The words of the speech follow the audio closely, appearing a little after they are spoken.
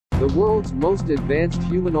The world's most advanced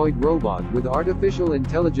humanoid robot with artificial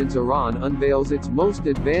intelligence. Iran unveils its most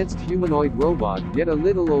advanced humanoid robot yet a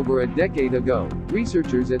little over a decade ago.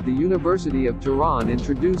 Researchers at the University of Tehran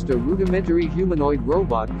introduced a rudimentary humanoid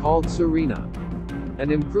robot called Serena.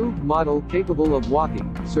 An improved model capable of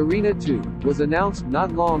walking, Serena 2, was announced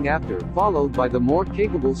not long after, followed by the more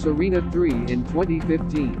capable Serena 3 in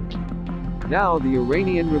 2015. Now the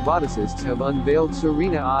Iranian roboticists have unveiled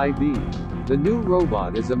Serena IB. The new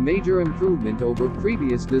robot is a major improvement over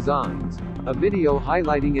previous designs. A video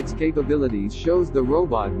highlighting its capabilities shows the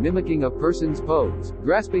robot mimicking a person's pose,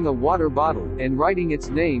 grasping a water bottle, and writing its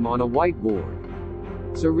name on a whiteboard.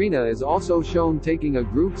 Serena is also shown taking a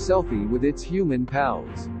group selfie with its human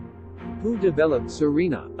pals. Who developed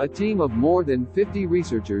Serena? A team of more than 50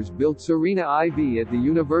 researchers built Serena IB at the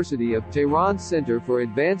University of Tehran's Center for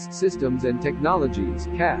Advanced Systems and Technologies,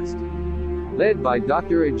 CAST. Led by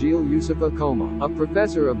Dr. Agil Yusufakoma, a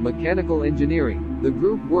professor of mechanical engineering, the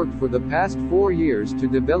group worked for the past 4 years to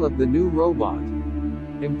develop the new robot.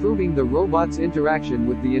 Improving the robot's interaction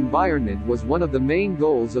with the environment was one of the main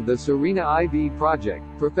goals of the Serena IB project,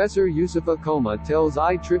 Professor Yusufakoma tells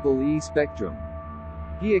IEEE Spectrum.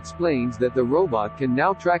 He explains that the robot can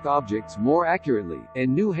now track objects more accurately,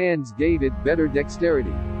 and new hands gave it better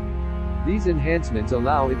dexterity. These enhancements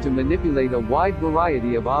allow it to manipulate a wide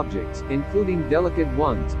variety of objects, including delicate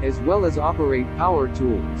ones, as well as operate power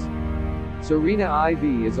tools. Serena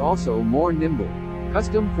IB is also more nimble.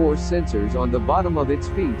 Custom force sensors on the bottom of its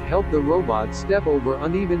feet help the robot step over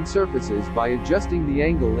uneven surfaces by adjusting the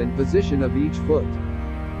angle and position of each foot.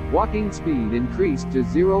 Walking speed increased to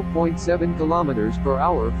 0.7 km per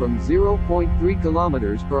hour from 0.3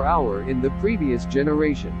 km per hour in the previous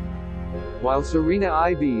generation. While Serena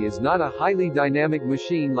IB is not a highly dynamic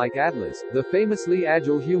machine like Atlas, the famously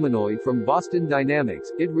agile humanoid from Boston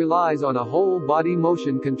Dynamics, it relies on a whole-body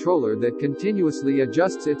motion controller that continuously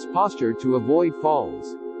adjusts its posture to avoid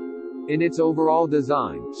falls. In its overall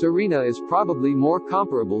design, Serena is probably more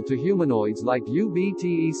comparable to humanoids like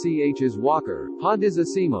UBTECH's Walker, Honda's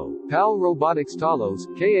Asimo, PAL Robotics Talos,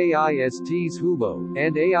 KAIST's Hubo,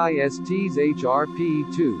 and AIST's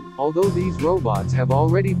HRP-2, although these robots have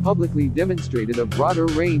already publicly demonstrated a broader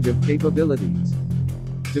range of capabilities.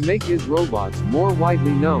 To make his robots more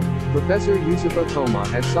widely known, Professor Yusufakoma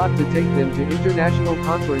has sought to take them to international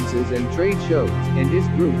conferences and trade shows, and his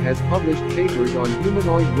group has published papers on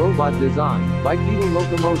humanoid robot design, bipedal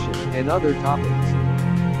locomotion, and other topics.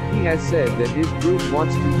 He has said that his group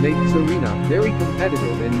wants to make Serena very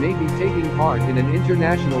competitive and may be taking part in an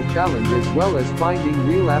international challenge as well as finding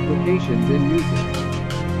real applications in music.